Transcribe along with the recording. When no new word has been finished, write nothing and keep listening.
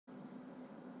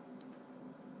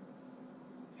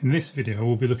In this video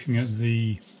we'll be looking at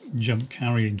the jump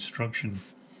carry instruction.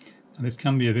 Now, this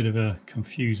can be a bit of a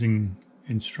confusing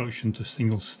instruction to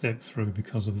single step through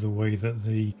because of the way that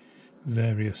the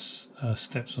various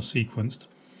steps are sequenced.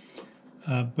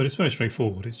 But it's very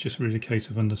straightforward. It's just really a case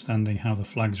of understanding how the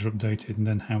flags are updated and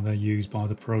then how they're used by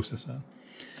the processor.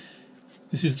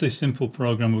 This is the simple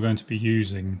program we're going to be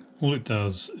using. All it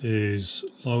does is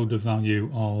load a value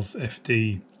of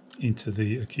FD into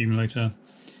the accumulator.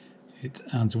 It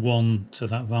adds 1 to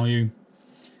that value.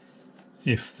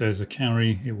 If there's a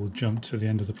carry, it will jump to the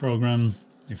end of the program.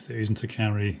 If there isn't a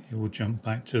carry, it will jump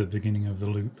back to the beginning of the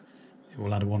loop. It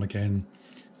will add 1 again.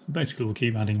 Basically, we'll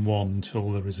keep adding 1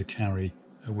 until there is a carry,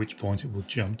 at which point it will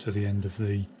jump to the end of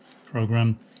the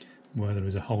program where there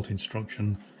is a halt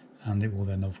instruction, and it will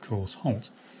then of course halt.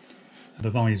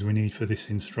 The values we need for this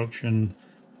instruction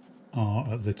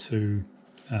are at the two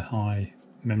high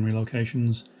memory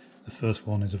locations. The first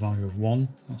one is a value of 1,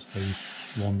 that's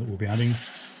the one that we'll be adding,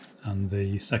 and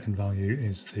the second value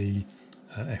is the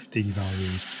FD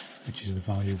value, which is the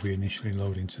value we initially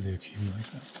load into the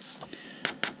accumulator.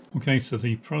 Okay, so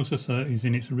the processor is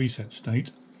in its reset state.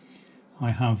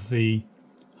 I have the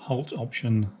halt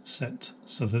option set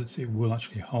so that it will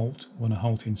actually halt when a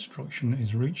halt instruction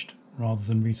is reached rather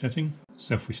than resetting.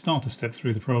 So if we start to step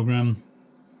through the program,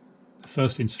 the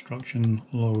first instruction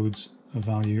loads a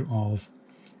value of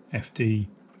FD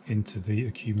into the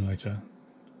accumulator,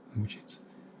 which it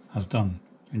has done,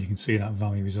 and you can see that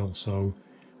value is also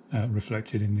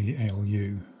reflected in the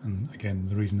ALU, and again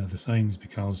the reason they're the same is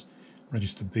because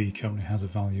register B currently has a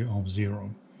value of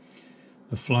 0.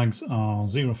 The flags are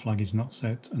 0 flag is not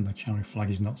set and the carry flag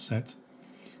is not set.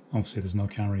 Obviously there's no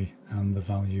carry and the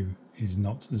value is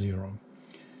not 0.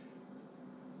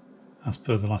 As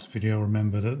per the last video,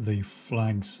 remember that the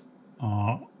flags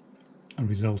are a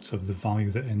result of the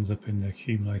value that ends up in the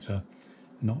accumulator,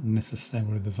 not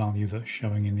necessarily the value that's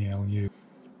showing in the LU.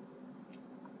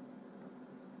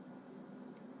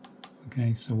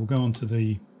 Okay, so we'll go on to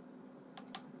the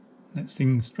next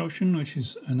instruction, which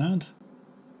is an add.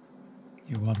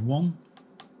 It will add 1,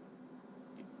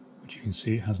 which you can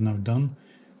see it has now done.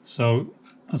 So,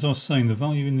 as I was saying, the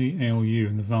value in the ALU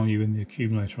and the value in the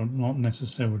accumulator are not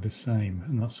necessarily the same,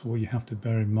 and that's what you have to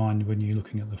bear in mind when you're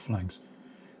looking at the flags.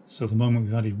 So at the moment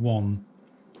we've added 1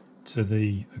 to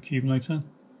the accumulator,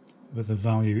 but the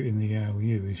value in the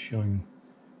ALU is showing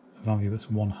a value that's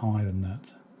 1 higher than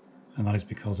that, and that is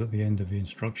because at the end of the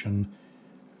instruction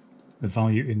the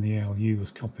value in the ALU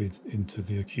was copied into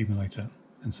the accumulator,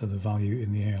 and so the value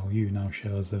in the ALU now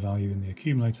shows the value in the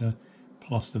accumulator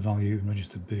plus the value in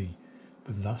register B,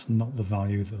 but that's not the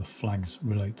value that the flags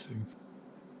relate to.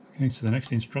 Okay, so the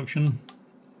next instruction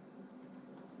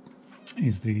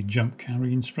is the jump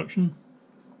carry instruction.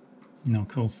 Now of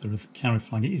course the carry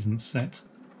flag isn't set,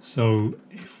 so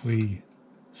if we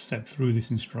step through this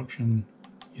instruction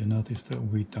you'll notice that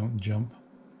we don't jump,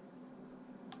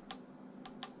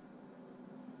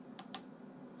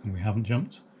 and we haven't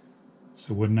jumped.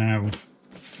 So we're now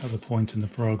at the point in the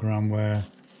program where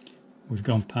we've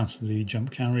gone past the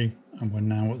jump carry and we're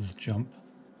now at the jump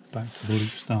back to the loop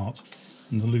start,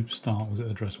 and the loop start was at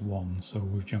address 1, so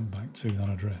we've jumped back to that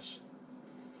address.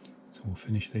 So we'll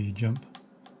finish the jump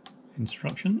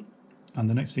instruction, and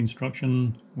the next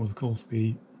instruction will of course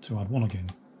be to add 1 again.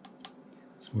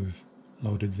 So we've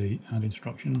loaded the add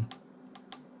instruction,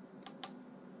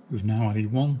 we've now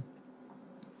added 1,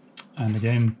 and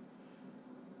again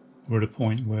we're at a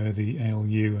point where the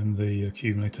ALU and the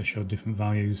accumulator show different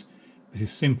values. This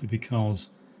is simply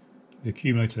because the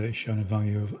accumulator is showing a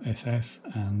value of FF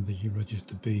and the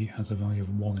register B has a value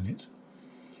of 1 in it,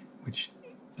 which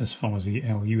as far as the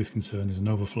LU is concerned is an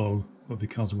overflow, but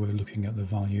because we're looking at the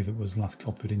value that was last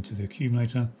copied into the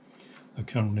accumulator, there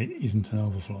currently isn't an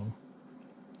overflow.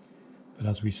 But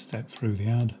as we step through the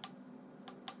add,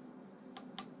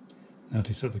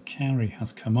 notice that the carry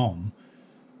has come on,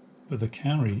 but the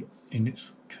carry in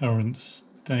its current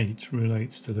state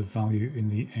relates to the value in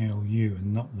the ALU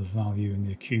and not the value in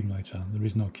the accumulator. There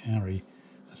is no carry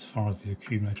as far as the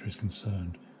accumulator is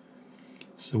concerned.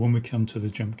 So when we come to the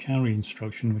jump carry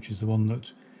instruction, which is the one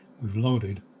that we've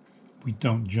loaded, we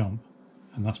don't jump,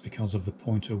 and that's because of the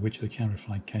point at which the carry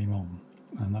flag came on,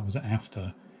 and that was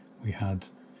after we had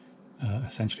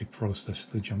essentially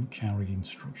processed the jump carry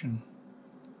instruction.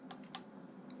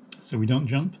 So we don't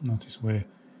jump. Notice we're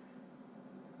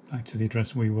back to the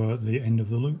address we were at the end of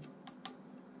the loop,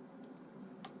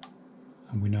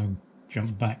 and we now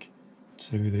jump back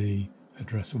to the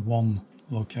address 1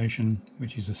 location,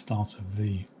 which is the start of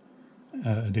the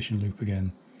addition loop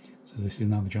again. So this is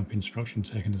now the jump instruction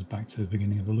taking us back to the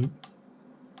beginning of the loop.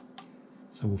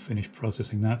 So we'll finish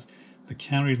processing that. The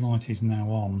carry light is now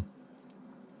on,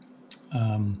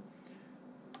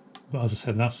 but as I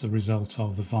said, that's the result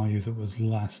of the value that was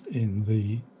last in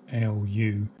the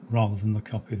ALU rather than the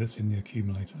copy that's in the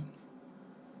accumulator.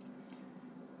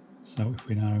 So if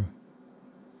we now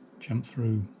jump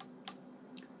through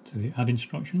to the add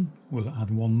instruction, we'll add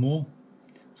one more.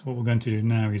 So what we're going to do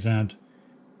now is add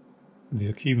the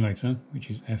accumulator, which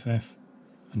is FF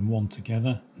and 1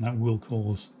 together, and that will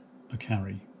cause a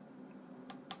carry.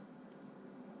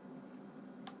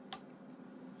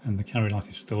 And the carry light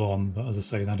is still on, but as I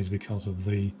say, that is because of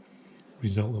the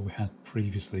result that we had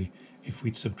previously. If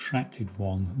we'd subtracted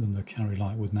 1, then the carry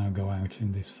light would now go out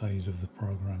in this phase of the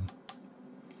program.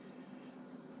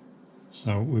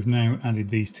 So we've now added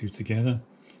these two together.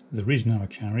 There is now a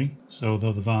carry, so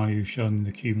although the value shown in the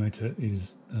accumulator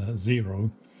is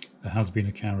 0, there has been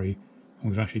a carry, and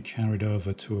we've actually carried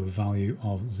over to a value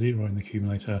of 0 in the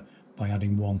accumulator by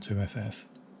adding 1 to FF.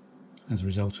 As a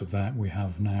result of that, we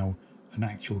have now an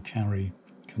actual carry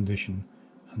condition,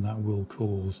 and that will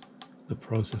cause the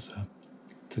processor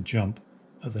to jump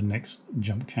at the next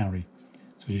jump carry.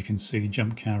 So as you can see,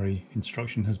 jump carry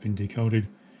instruction has been decoded,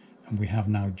 and we have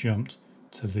now jumped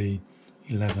to the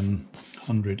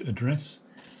 1100 address,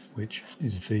 which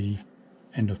is the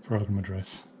end of program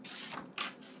address.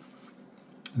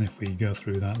 And if we go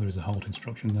through that, there is a halt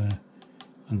instruction there,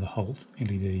 and the halt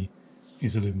LED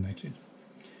is illuminated.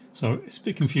 So it's a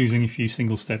bit confusing if you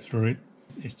single step through it.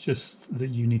 It's just that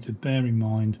you need to bear in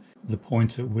mind the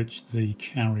point at which the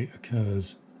carry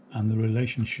occurs and the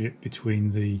relationship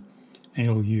between the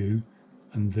ALU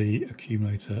and the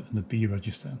accumulator and the B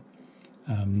register.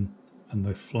 And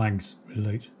the flags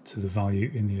relate to the value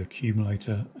in the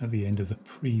accumulator at the end of the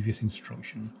previous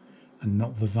instruction, and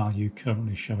not the value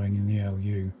currently showing in the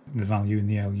ALU. The value in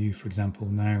the ALU, for example,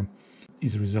 now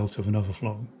is a result of an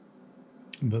overflow,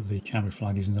 but the carry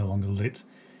flag is no longer lit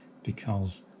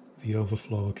because the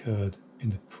overflow occurred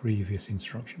in the previous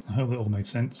instruction. I hope that all made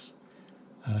sense.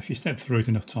 If you step through it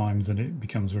enough times, then it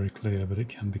becomes very clear, but it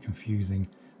can be confusing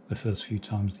the first few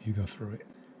times that you go through it.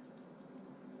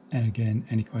 And again,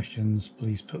 any questions,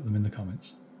 please put them in the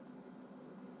comments.